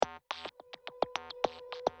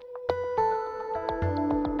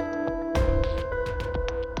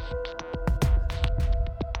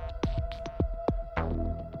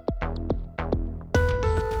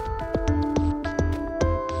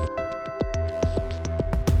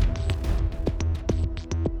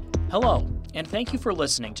Hello, and thank you for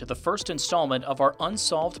listening to the first installment of our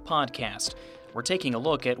Unsolved podcast. We're taking a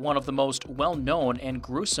look at one of the most well-known and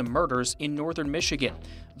gruesome murders in northern Michigan,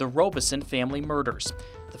 the Robeson family murders.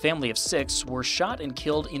 The family of six were shot and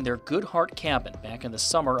killed in their Goodhart cabin back in the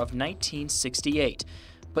summer of 1968.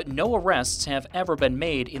 But no arrests have ever been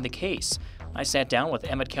made in the case. I sat down with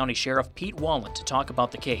Emmett County Sheriff Pete Wallen to talk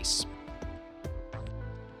about the case.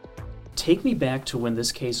 Take me back to when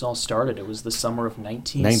this case all started. It was the summer of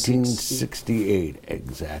 1968,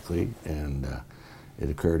 exactly. And it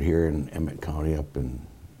occurred here in Emmett County up in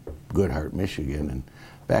Goodhart, Michigan. And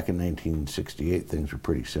back in 1968, things were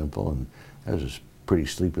pretty simple. And that was a pretty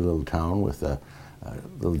sleepy little town with a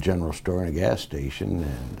little general store and a gas station.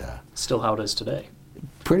 And still how it is today.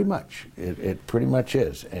 Pretty much. It pretty much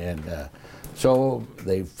is. And so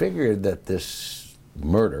they figured that this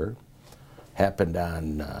murder happened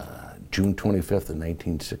on June 25th of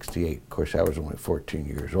 1968. Of course, I was only 14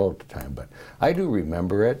 years old at the time, but I do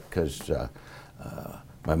remember it because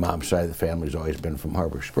my mom's side of the family's always been from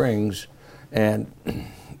Harbor Springs, and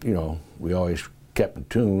you know, we always kept in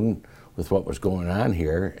tune with what was going on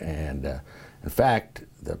here. And in fact,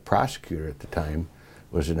 the prosecutor at the time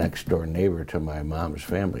was a next door neighbor to my mom's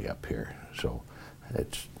family up here. So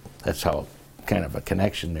that's how kind of a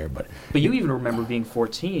connection there. But you even remember being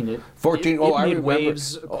 14. 14. It I made remember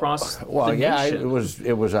waves across the yeah, nation.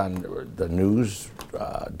 it was on the news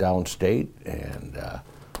downstate, and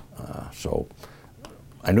so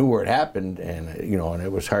I knew where it happened, and you know, and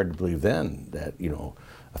it was hard to believe then that, you know,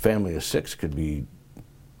 a family of six could be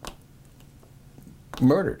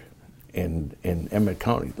murdered in Emmett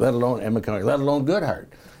County, let alone Goodhart.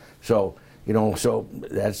 So, you know, so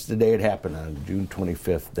that's the day it happened, on June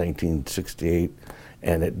 25th, 1968,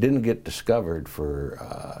 and it didn't get discovered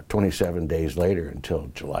for 27 days later until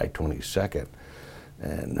July 22nd.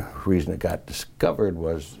 And the reason it got discovered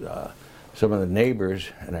was some of the neighbors,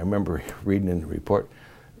 and I remember reading in the report,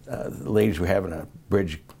 the ladies were having a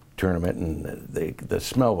bridge tournament, and the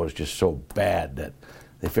smell was just so bad that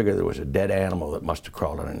they figured there was a dead animal that must have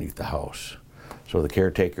crawled underneath the house. So the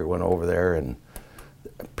caretaker went over there, and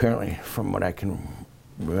apparently, from what I can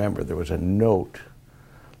remember, there was a note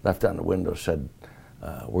left on the window said,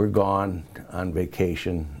 "We're gone on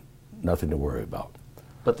vacation, nothing to worry about."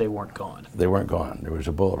 But they weren't gone. They weren't gone. There was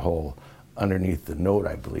a bullet hole underneath the note,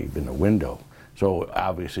 I believe, in the window. So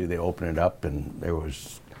obviously they opened it up, and there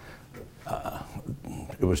was,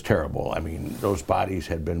 it was terrible. I mean, those bodies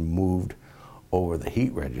had been moved over the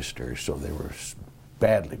heat registers, so they were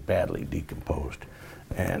badly decomposed.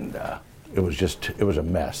 And it was a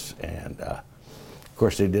mess. And of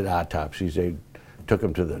course they did autopsies. They took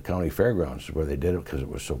them to the county fairgrounds where they did it because it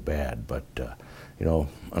was so bad. But you know,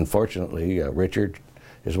 unfortunately, Richard,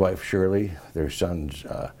 his wife Shirley, their sons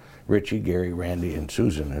Richie, Gary, Randy, and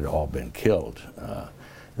Susan had all been killed.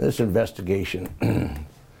 This investigation it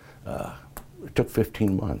took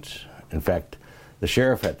 15 months. In fact, the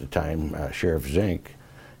sheriff at the time, Sheriff Zink,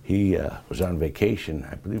 he was on vacation.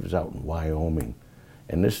 I believe it was out in Wyoming.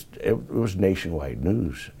 And it was nationwide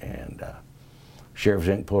news. And Sheriff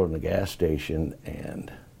Zink pulled in the gas station,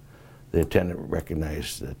 and the attendant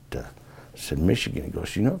recognized that, said, "Michigan." He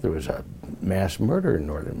goes, "You know, there was a mass murder in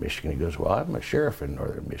northern Michigan." He goes, "Well, I'm a sheriff in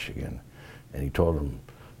northern Michigan." And he told him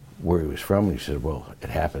where he was from, and he said, "Well, it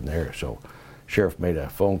happened there." So sheriff made a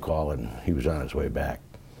phone call, and he was on his way back.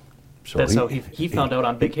 So that's how he found out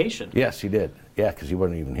on vacation. Yes, he did. Yeah, because he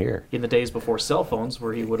wasn't even here. In the days before cell phones,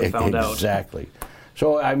 where he would have found out. Exactly.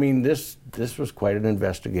 So, I mean, this was quite an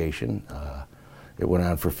investigation. It went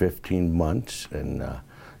on for 15 months, and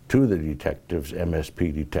two of the detectives,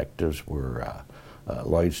 MSP detectives, were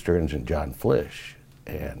Lloyd Stearns and John Flish.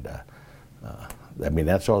 And I mean,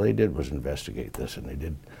 that's all they did was investigate this, and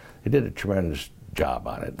they did a tremendous job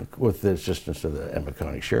on it with the assistance of the Emmett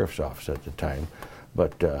County Sheriff's Office at the time.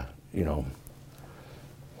 But you know,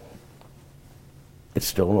 it's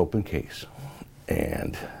still an open case,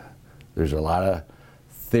 and there's a lot of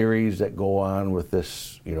theories that go on with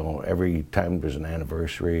this. You know, every time there's an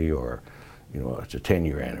anniversary, or you know, it's a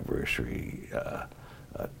 10-year anniversary,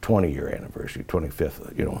 20-year anniversary,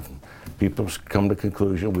 25th. You know, people come to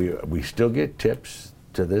conclusion. We still get tips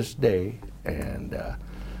to this day, and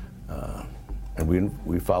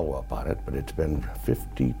we follow up on it. But it's been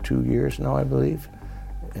 52 years now, I believe,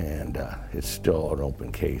 and it's still an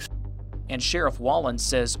open case. And Sheriff Wallen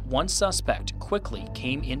says one suspect quickly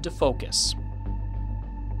came into focus.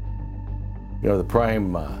 You know, the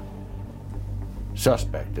prime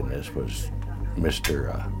suspect in this was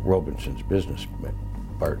Mr. Robeson's business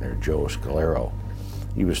partner, Joe Scalero.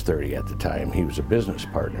 He was 30 at the time. He was a business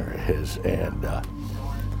partner of his, and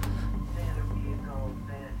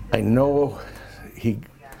I know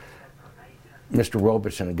Mr.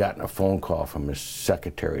 Robeson had gotten a phone call from his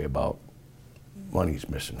secretary about money's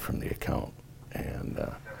missing from the account, and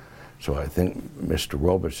so I think Mr.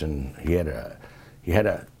 Robeson, he had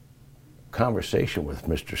a conversation with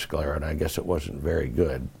Mr. Scalero, and I guess it wasn't very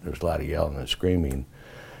good. There was a lot of yelling and screaming,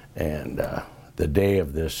 and the day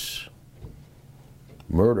of this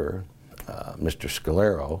murder, Mr.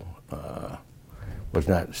 Scalero was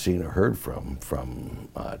not seen or heard from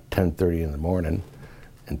 10:30 in the morning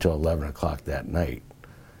until 11 o'clock that night.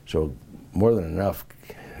 So more than enough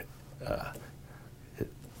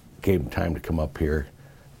gave him time to come up here,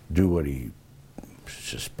 do what he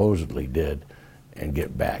supposedly did, and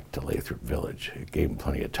get back to Lathrop Village. It gave him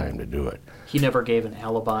plenty of time to do it. He never gave an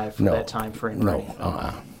alibi for that time frame? No.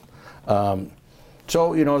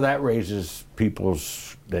 So, you know, that raises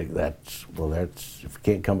people's, that's if you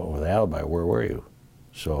can't come up with an alibi, where were you?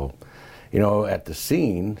 So, you know, at the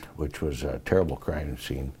scene, which was a terrible crime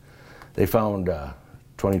scene, they found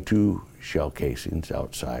 22 shell casings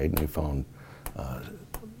outside, and they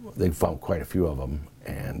found quite a few of them,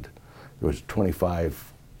 and there was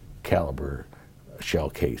 25 caliber shell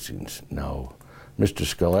casings. Now, Mr.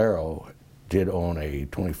 Scalero did own a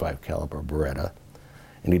 25 caliber Beretta,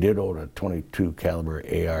 and he did own a 22 caliber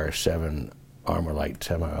AR-7 Armalite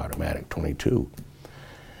semi-automatic 22.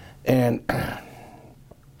 And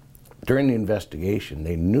during the investigation,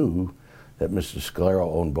 they knew that Mr.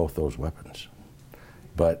 Scalero owned both those weapons.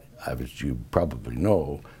 But as you probably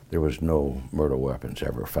know, there was no murder weapons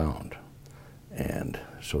ever found. And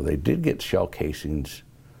so they did get shell casings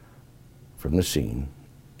from the scene,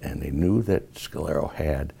 and they knew that Scalero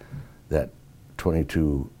had that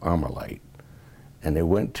 22 Armalite. And they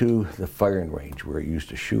went to the firing range where he used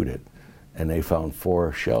to shoot it, and they found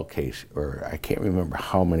 4 shell casings, or I can't remember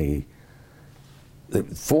how many.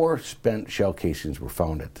 4 spent shell casings were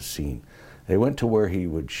found at the scene. They went to where he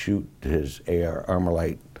would shoot his AR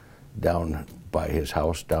Armalite down by his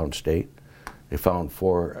house downstate. They found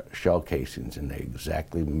 4 shell casings, and they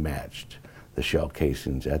exactly matched the shell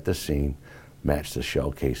casings at the scene, matched the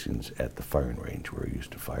shell casings at the firing range where he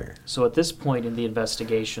used to fire. So at this point in the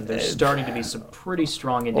investigation, there's starting to be some pretty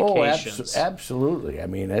strong indications. Oh, absolutely. I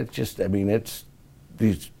mean, it's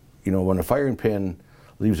these, you know, when a firing pin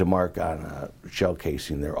leaves a mark on a shell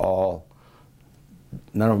casing, none of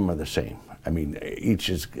them are the same. I mean,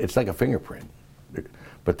 it's like a fingerprint.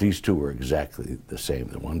 But these 2 were exactly the same,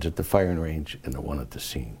 the ones at the firing range and the one at the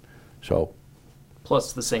scene. So,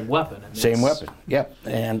 plus the same weapon. Same weapon, yep.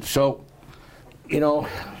 And so, you know,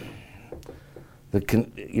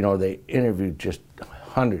 they interviewed just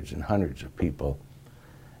hundreds and hundreds of people,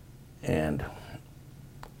 and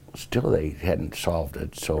still they hadn't solved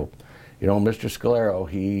it. So, you know, Mr. Scalero,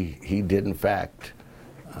 he did in fact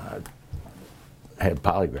had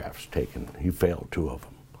polygraphs taken. He failed 2 of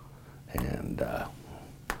them, and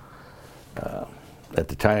at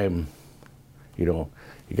the time, you know,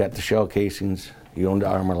 he got the shell casings, he owned the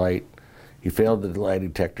Armalite, he failed the lie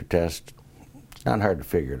detector test. It's not hard to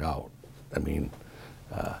figure it out. I mean,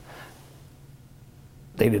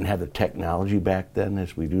 they didn't have the technology back then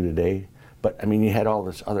as we do today, but I mean, you had all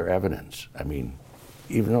this other evidence. I mean,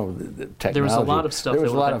 even though the technology... There was a lot of stuff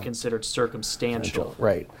that would have been considered circumstantial.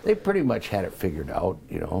 Right. They pretty much had it figured out,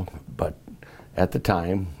 you know, but at the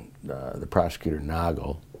time, the prosecutor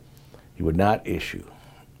Nagel, he would not issue,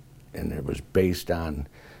 and it was based on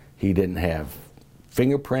he didn't have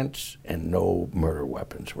fingerprints and no murder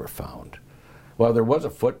weapons were found. Well, there was a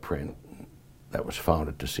footprint that was found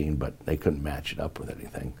at the scene, but they couldn't match it up with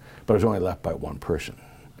anything. But it was only left by 1 person.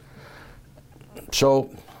 So,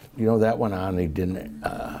 you know, that went on. They didn't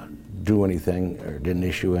do anything or didn't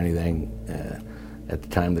issue anything. At the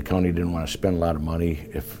time, the county didn't want to spend a lot of money.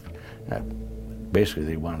 Basically,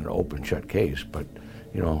 they wanted an open, shut case. But,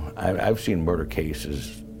 you know, I've seen murder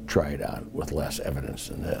cases tried out with less evidence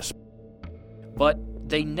than this. But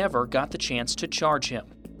they never got the chance to charge him.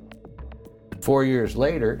 4 years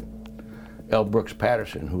later, L. Brooks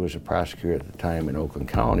Patterson, who was a prosecutor at the time in Oakland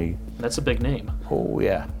County. That's a big name. Oh,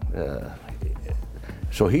 yeah.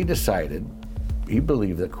 So he decided, he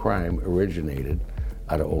believed that crime originated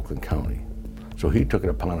out of Oakland County. So he took it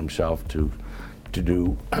upon himself to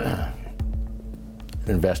do an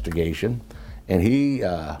investigation, and he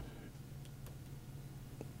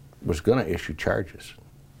was going to issue charges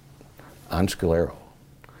on Scalero.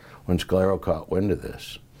 When Scalero caught wind of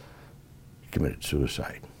this, he committed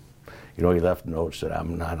suicide. You know, he left notes that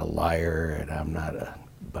I'm not a liar and I'm not a,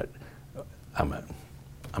 but I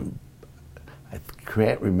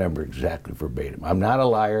can't remember exactly verbatim. I'm not a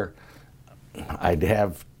liar. I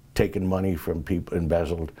have taken money from people,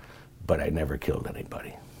 embezzled, but I never killed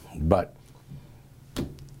anybody. But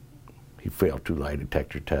he failed 2 lie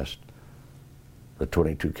detector tests. The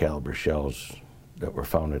 .22 caliber shells that were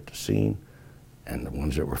found at the scene and the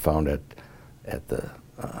ones that were found at the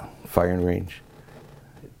firing range,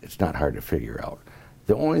 it's not hard to figure out.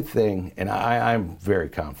 The only thing, and I'm very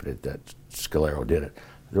confident that Scalero did it,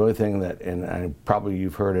 the only thing that, and probably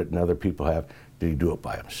you've heard it and other people have, did he do it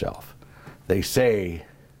by himself? They say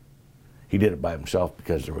he did it by himself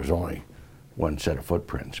because there was only one set of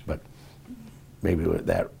footprints, but maybe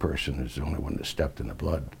that person is the only one that stepped in the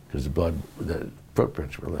blood, because the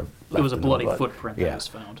footprints were left. It was a in the bloody blood. footprint that was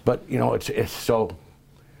found. But it's so.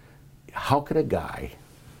 How could a guy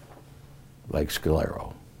like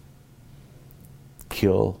Scalero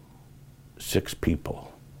kill 6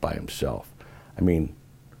 people by himself? I mean,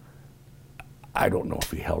 I don't know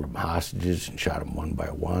if he held them hostages and shot them one by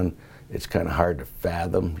one. It's kind of hard to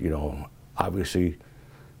fathom. Obviously,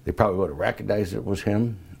 they probably would have recognized it was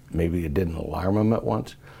him. Maybe it didn't alarm him at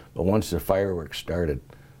once. But once the fireworks started,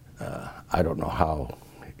 I don't know how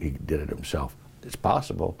he did it himself. It's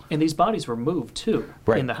possible. And these bodies were moved, too,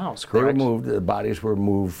 right. in the house, correct? They were moved. The bodies were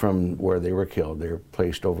moved from where they were killed. They were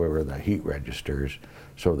placed over the heat registers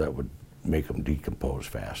so that would make them decompose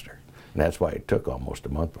faster. And that's why it took almost a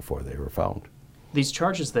month before they were found. These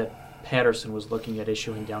charges that Patterson was looking at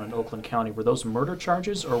issuing down in Oakland County, were those murder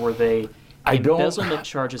charges, or were they embezzlement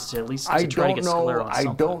charges to at least try to get Scalero on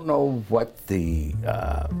something? I don't know what he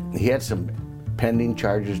had some pending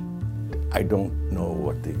charges. I don't know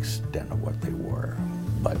what the extent of what they were,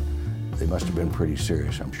 but they must have been pretty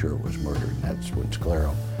serious. I'm sure it was murder, and that's when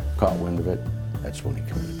Scalero caught wind of it. That's when he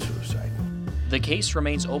committed suicide. The case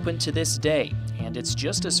remains open to this day, and it's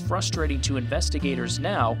just as frustrating to investigators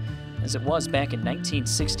now as it was back in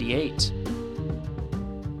 1968.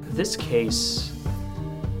 This case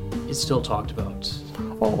is still talked about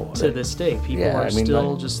to this day. People are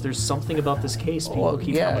still there's something about this case people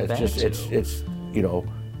keep coming back to. It's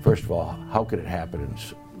first of all, how could it happen in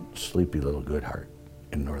sleepy little Goodhart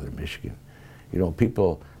in northern Michigan?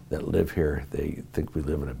 People that live here, they think we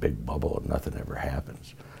live in a big bubble and nothing ever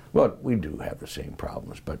happens. Well, we do have the same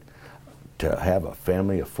problems, but to have a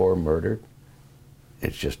family of 4 murdered,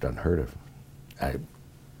 it's just unheard of.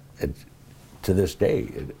 To this day,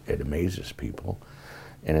 it amazes people,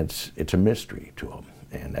 and it's a mystery to them.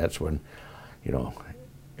 And that's when,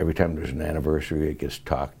 every time there's an anniversary, it gets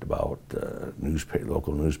talked about.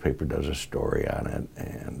 Local newspaper does a story on it,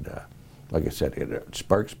 and like I said, it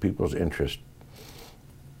sparks people's interest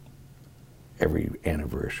every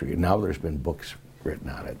anniversary. And now there's been books written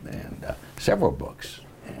on it, and several books.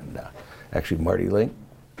 And actually, Marty Link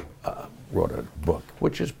wrote a book,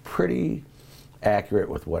 which is pretty accurate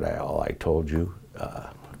with what all I told you.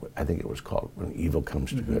 I think it was called When Evil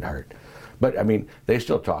Comes to Goodhart. But I mean, they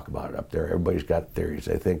still talk about it up there. Everybody's got theories.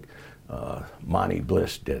 I think Monty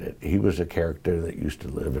Bliss did it. He was a character that used to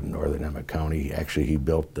live in northern Emmett County. Actually, he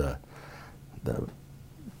built the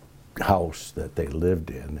house that they lived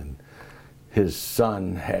in, and his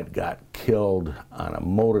son had got killed on a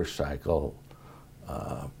motorcycle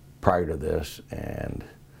prior to this, and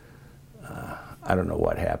I don't know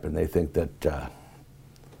what happened. They think that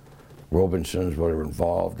Robinsons were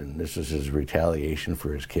involved, and this is his retaliation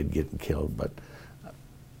for his kid getting killed, but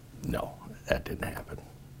no, that didn't happen.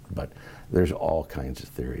 But there's all kinds of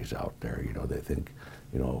theories out there. They think,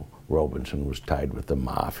 Robinson was tied with the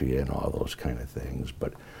mafia and all those kind of things.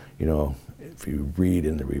 But, if you read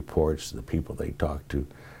in the reports, the people they talked to,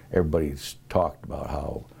 everybody's talked about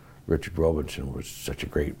how Richard Robinson was such a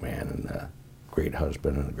great man and a great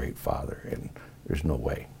husband and a great father, and there's no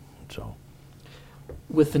way. So,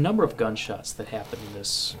 with the number of gunshots that happened in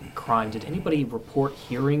this crime, did anybody report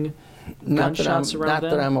hearing gunshots around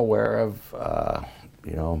them? Not that I'm aware of.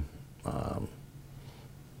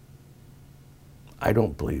 I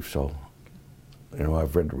don't believe so.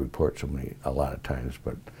 I've read the report a lot of times,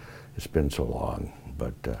 but it's been so long.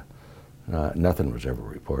 But nothing was ever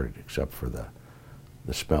reported except for the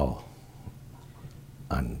smell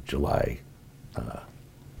on July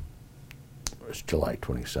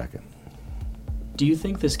 22nd. Do you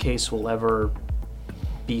think this case will ever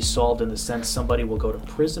be solved in the sense somebody will go to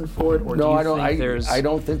prison for it, or no, do you think there's? I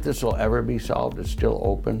don't think this will ever be solved. It's still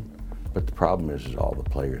open, but the problem is all the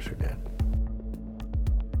players are dead.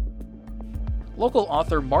 Local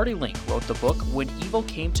author Marty Link wrote the book When Evil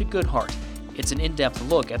Came to Goodhart. It's an in-depth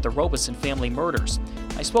look at the Robeson family murders.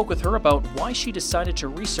 I spoke with her about why she decided to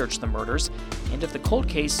research the murders and if the cold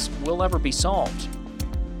case will ever be solved.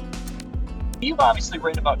 You've obviously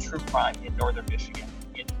written about true crime in northern Michigan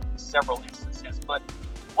in several instances, but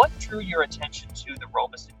what drew your attention to the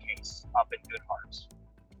Robeson case up in Goodhart?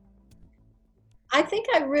 I think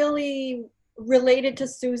I really related to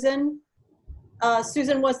Susan.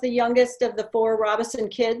 Susan was the youngest of the 4 Robison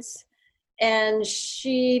kids, and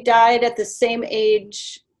she died at the same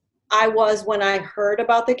age I was when I heard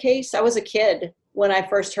about the case. I was a kid when I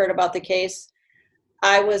first heard about the case.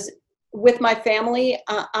 I was with my family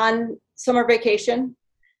on summer vacation.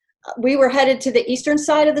 We were headed to the eastern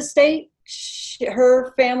side of the state.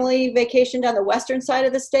 Her family vacationed on the western side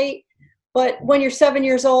of the state. But when you're 7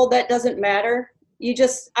 years old, that doesn't matter.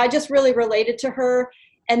 I just really related to her,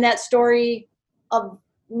 and that story of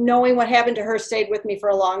knowing what happened to her stayed with me for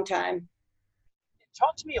a long time.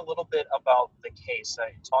 Talk to me a little bit about the case.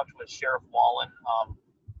 I talked with Sheriff Wallen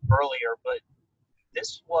earlier, but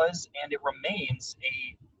this was and it remains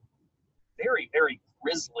a very, very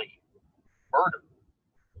grisly murder.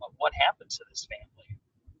 What happened to this family?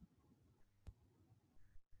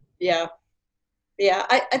 Yeah.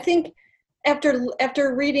 I think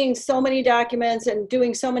after reading so many documents and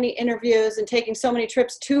doing so many interviews and taking so many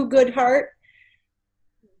trips to Goodhart,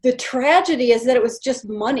 the tragedy is that it was just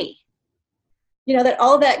money. That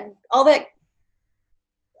all that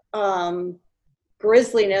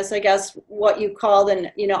grisliness, I guess what you called,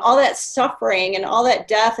 and all that suffering and all that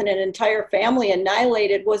death and an entire family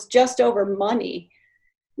annihilated was just over money.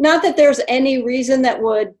 Not that there's any reason that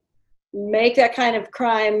would make that kind of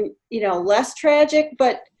crime, less tragic,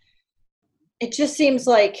 but it just seems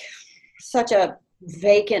like such a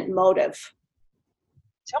vacant motive.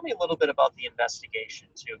 Tell me a little bit about the investigation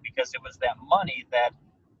too, because it was that money that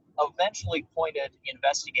eventually pointed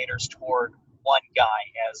investigators toward one guy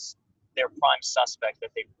as their prime suspect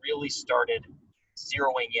that they really started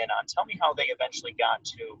zeroing in on. Tell me how they eventually got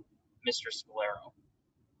to Mr. Scalero.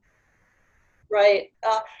 Right.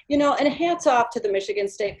 And hats off to the Michigan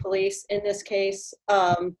State Police in this case,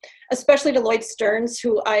 especially to Lloyd Stearns,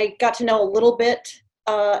 who I got to know a little bit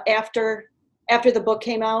after the book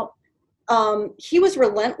came out. He was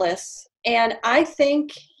relentless, and I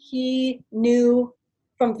think he knew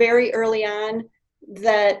from very early on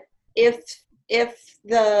that if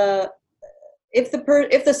the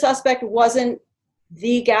suspect wasn't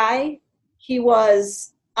the guy, he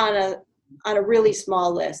was on a really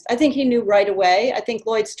small list. I think he knew right away. I think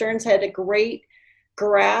Lloyd Stearns had a great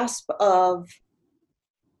grasp of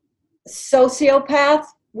sociopath,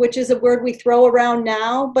 which is a word we throw around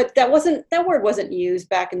now, but that word wasn't used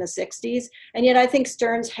back in the 60s. And yet I think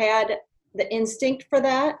Stearns had the instinct for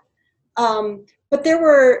that. But there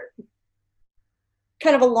were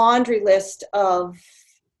kind of a laundry list of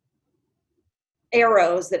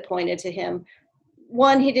arrows that pointed to him.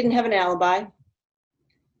 One, he didn't have an alibi.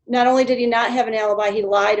 Not only did he not have an alibi, he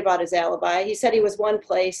lied about his alibi. He said he was one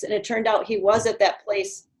place, and it turned out he was at that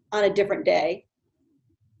place on a different day.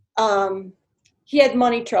 He had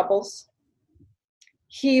money troubles.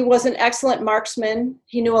 He was an excellent marksman.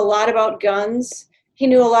 He knew a lot about guns. He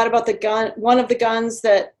knew a lot about one of the guns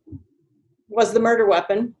that was the murder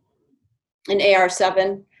weapon, an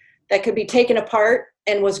AR-7, that could be taken apart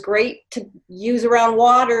and was great to use around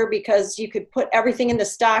water because you could put everything in the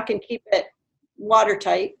stock and keep it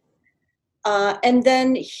watertight. And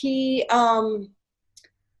then he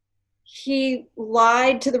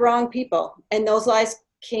lied to the wrong people, and those lies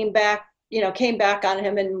came back on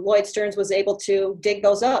him, and Lloyd Stearns was able to dig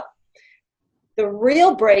those up. The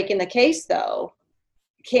real break in the case, though,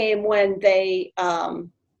 came when they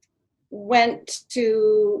went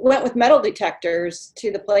with metal detectors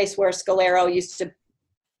to the place where Scalero used to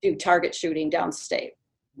do target shooting downstate.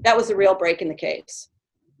 That was the real break in the case.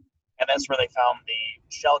 And that's where they found the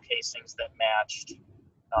shell casings that matched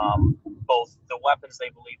both the weapons they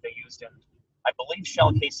believe they used, and I believe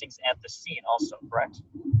shell casings at the scene also, correct?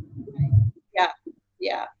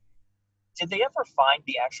 Yeah. Did they ever find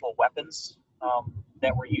the actual weapons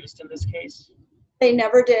that were used in this case? They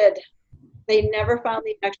never did. They never found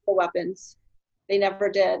the actual weapons. They never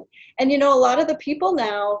did. And a lot of the people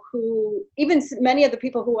now even many of the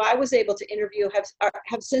people who I was able to interview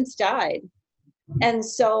have since died. And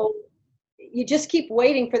so you just keep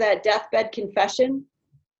waiting for that deathbed confession.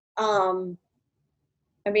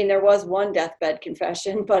 There was one deathbed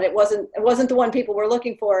confession, but it wasn't the one people were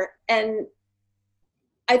looking for. And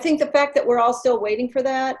I think the fact that we're all still waiting for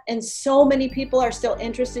that, and so many people are still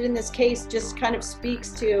interested in this case, just kind of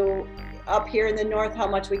speaks to up here in the north how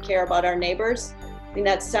much we care about our neighbors.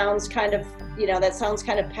 That sounds kind of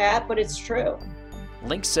pat, but it's true.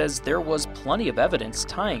 Link says there was plenty of evidence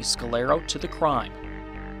tying Scalero to the crime.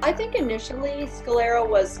 I think initially Scalero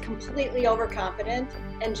was completely overconfident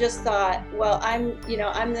and just thought, well, I'm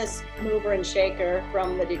this mover and shaker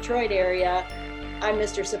from the Detroit area. I'm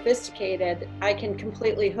Mr. Sophisticated. I can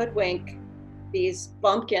completely hoodwink these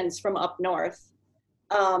bumpkins from up north.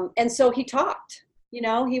 And so he talked.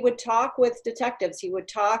 He would talk with detectives. He would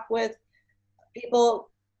talk with people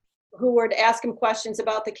who were to ask him questions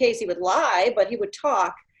about the case. He would lie, but he would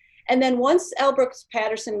talk. And then once L. Brooks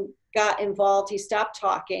Patterson got involved, he stopped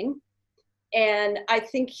talking. And I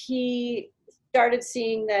think he started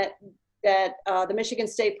seeing that the Michigan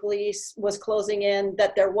State Police was closing in,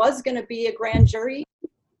 that there was going to be a grand jury.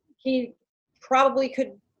 He probably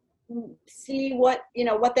could see what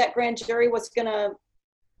that grand jury was going to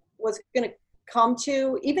come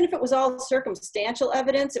to. Even if it was all circumstantial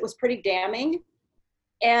evidence, it was pretty damning.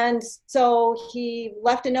 And so he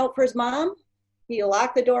left a note for his mom. He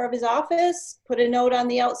locked the door of his office, put a note on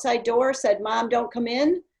the outside door, said, "Mom, don't come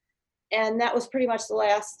in." And that was pretty much the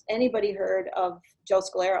last anybody heard of Joe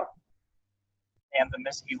Scalero. And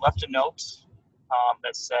he left a note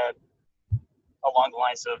that said along the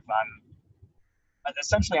lines of, I'm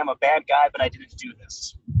a bad guy, but I didn't do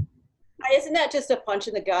this. Isn't that just a punch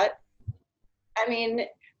in the gut? I mean,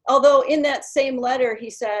 although in that same letter he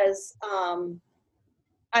says, I'm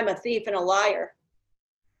a thief and a liar,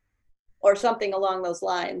 or something along those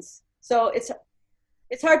lines. So it's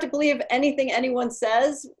hard to believe anything anyone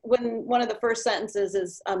says when one of the first sentences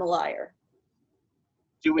is, "I'm a liar."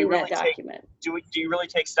 Do we really document? Do you really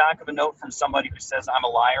take stock of a note from somebody who says, "I'm a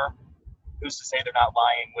liar"? Who's to say they're not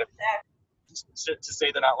lying with that? To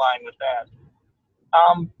say they're not lying with that.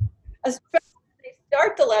 Especially if they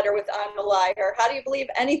start the letter with "I'm a liar." How do you believe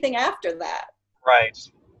anything after that? Right.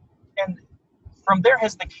 And from there,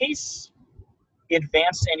 has the case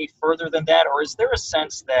advanced any further than that, or is there a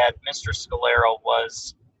sense that Mr. Scalero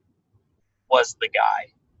was the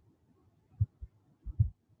guy?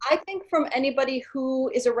 I think from anybody who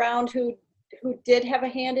is around who did have a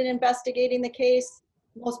hand in investigating the case,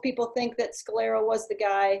 most people think that Scalero was the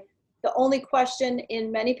guy. The only question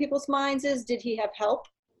in many people's minds is, did he have help?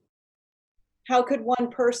 How could one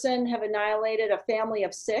person have annihilated a family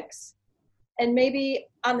of 6? And maybe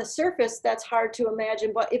on the surface, that's hard to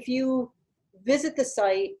imagine, but if you visit the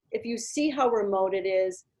site, if you see how remote it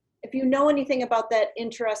is, if you know anything about that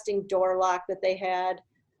interesting door lock that they had,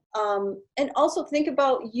 and also think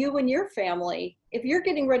about you and your family. If you're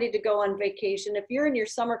getting ready to go on vacation, if you're in your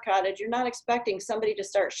summer cottage, you're not expecting somebody to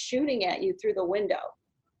start shooting at you through the window.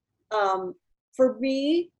 For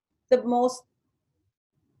me, the most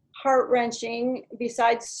heart-wrenching,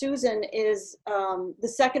 besides Susan, is the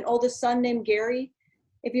second oldest son named Gary.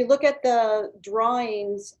 If you look at the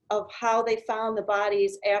drawings of how they found the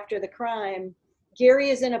bodies after the crime, Gary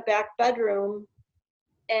is in a back bedroom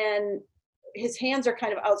and his hands are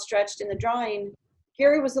kind of outstretched in the drawing.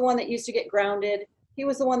 Gary was the one that used to get grounded. He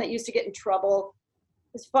was the one that used to get in trouble.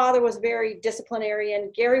 His father was very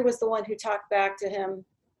disciplinarian. Gary was the one who talked back to him.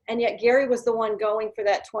 And yet Gary was the one going for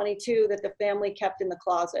that .22 that the family kept in the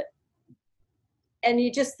closet. And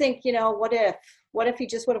you just think, what if he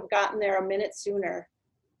just would have gotten there a minute sooner?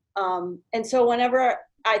 And so whenever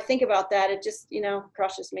I think about that, it just,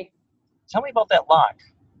 crushes me. Tell me about that lock.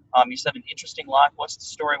 You said an interesting lock. What's the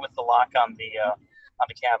story with the lock on the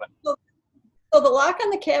cabin? So the lock on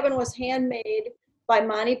the cabin was handmade by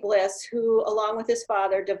Monty Bliss, who, along with his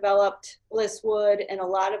father, developed Bliss Wood and a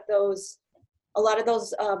lot of those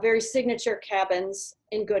very signature cabins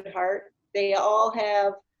in Goodhart. They all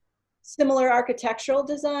have similar architectural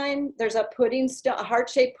design. There's a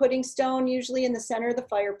heart-shaped pudding stone, usually in the center of the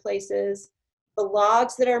fireplaces. The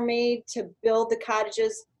logs that are made to build the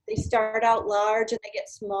cottages, they start out large and they get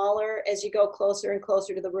smaller as you go closer and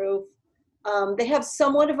closer to the roof. They have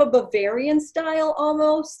somewhat of a Bavarian style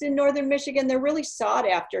almost in northern Michigan. They're really sought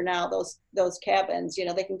after now, those cabins.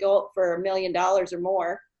 They can go up for $1 million or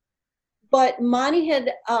more. But Monty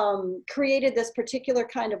had created this particular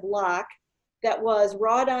kind of lock that was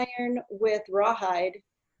wrought iron with rawhide,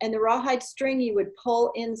 and the rawhide string you would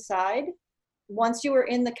pull inside. Once you were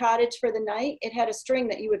in the cottage for the night, it had a string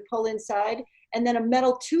that you would pull inside, and then a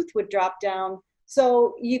metal tooth would drop down.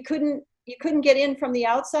 So you couldn't get in from the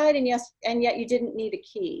outside, and yet you didn't need a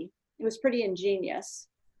key. It was pretty ingenious.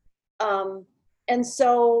 And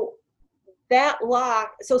so that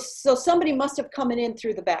lock, so somebody must have come in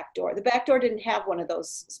through the back door. The back door didn't have one of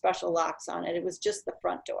those special locks on it. It was just the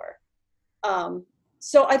front door.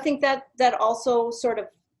 So I think that also sort of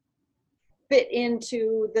fit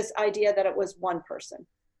into this idea that it was one person.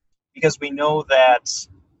 Because we know that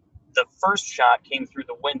the first shot came through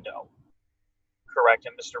the window, correct,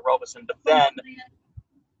 and Mr. Robeson, but then,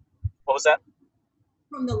 what was that?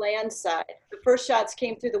 From the land side. The first shots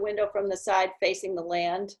came through the window from the side facing the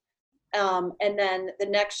land. And then the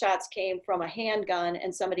next shots came from a handgun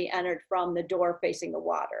and somebody entered from the door facing the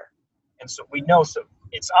water. And so we know, so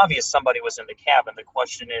it's obvious somebody was in the cabin. The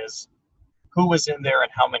question is, who was in there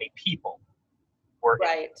and how many people were in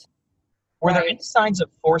there. Right. Were there Right. any signs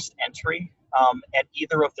of forced entry at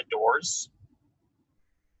either of the doors?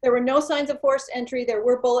 There were no signs of forced entry. There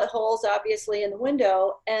were bullet holes, obviously, in the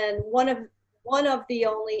window, and one of the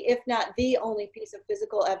only, if not the only, piece of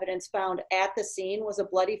physical evidence found at the scene was a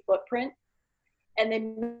bloody footprint. And they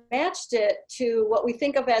matched it to what we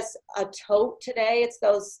think of as a tote today. It's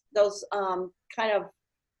those kind of,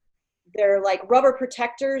 they're like rubber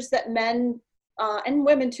protectors that men and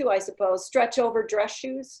women too, I suppose, stretch over dress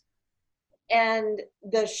shoes. And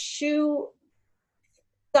the shoe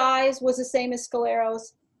size was the same as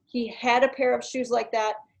Scalero's. He had a pair of shoes like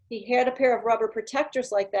that. He had a pair of rubber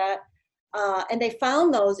protectors like that. And they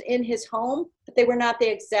found those in his home, but they were not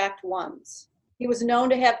the exact ones. He was known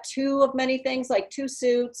to have two of many things, like 2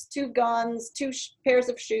 suits, 2 guns, 2 pairs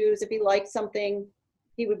of shoes. If he liked something,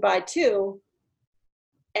 he would buy 2.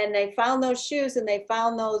 And they found those shoes and they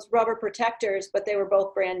found those rubber protectors, but they were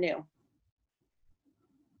both brand new.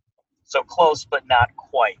 So close, but not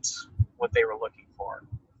quite what they were looking for.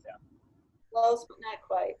 Yeah. Close, but not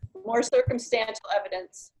quite. More circumstantial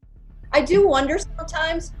evidence. I do wonder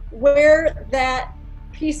sometimes where that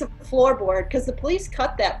piece of floorboard, because the police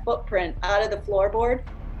cut that footprint out of the floorboard,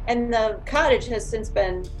 and the cottage has since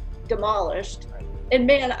been demolished. And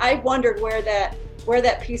man, I wondered where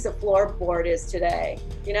that piece of floorboard is today.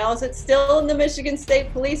 You know, is it still in the Michigan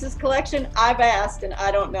State Police's collection? I've asked, and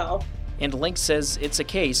I don't know. And Link says it's a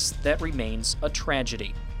case that remains a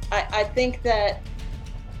tragedy. I think that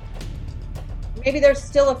maybe there's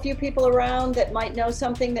still a few people around that might know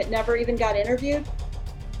something that never even got interviewed.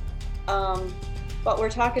 But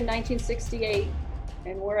we're talking 1968,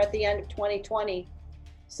 and we're at the end of 2020.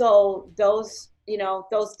 So those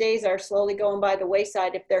days are slowly going by the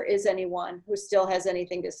wayside if there is anyone who still has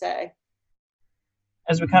anything to say.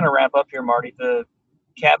 As we kind of wrap up here, Marty, the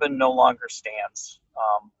cabin no longer stands.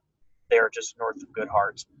 They're just north of Good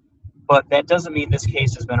Heart. But that doesn't mean this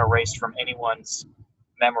case has been erased from anyone's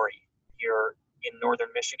memory here in northern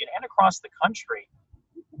Michigan and across the country.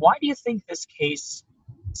 Why do you think this case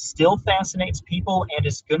still fascinates people and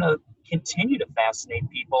is going to continue to fascinate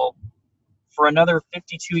people for another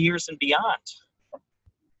 52 years and beyond?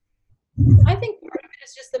 I think part of it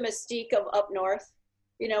is just the mystique of up north.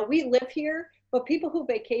 You know, we live here, but people who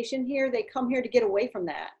vacation here, they come here to get away from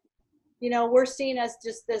that. You know, we're seen as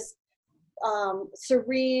just this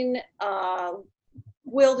serene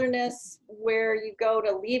wilderness where you go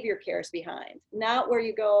to leave your cares behind, not where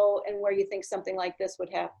you go and where you think something like this would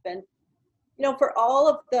happen. You know, for all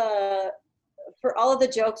of the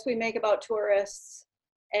jokes we make about tourists,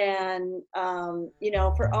 and you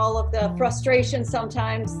know, for all of the frustration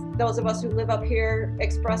sometimes those of us who live up here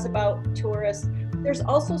express about tourists, there's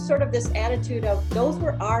also sort of this attitude of those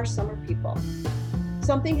were our summer people.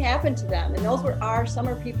 Something happened to them, and those were our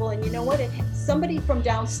summer people. And you know what? Somebody from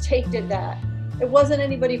downstate did that. It wasn't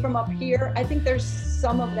anybody from up here. I think there's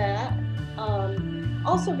some of that.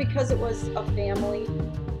 Also because it was a family,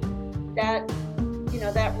 that, you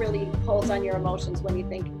know, that really pulls on your emotions when you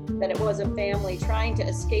think that it was a family trying to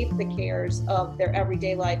escape the cares of their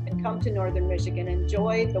everyday life and come to northern Michigan,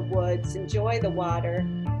 enjoy the woods, enjoy the water.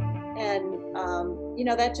 And, you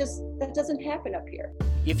know, that doesn't happen up here.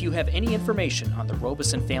 If you have any information on the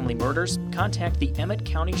Robeson family murders, contact the Emmett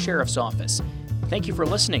County Sheriff's Office. Thank you for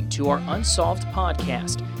listening to our Unsolved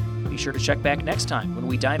podcast. Be sure to check back next time when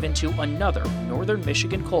we dive into another Northern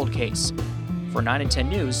Michigan cold case. For 9 and 10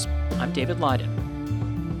 News, I'm David Leiden.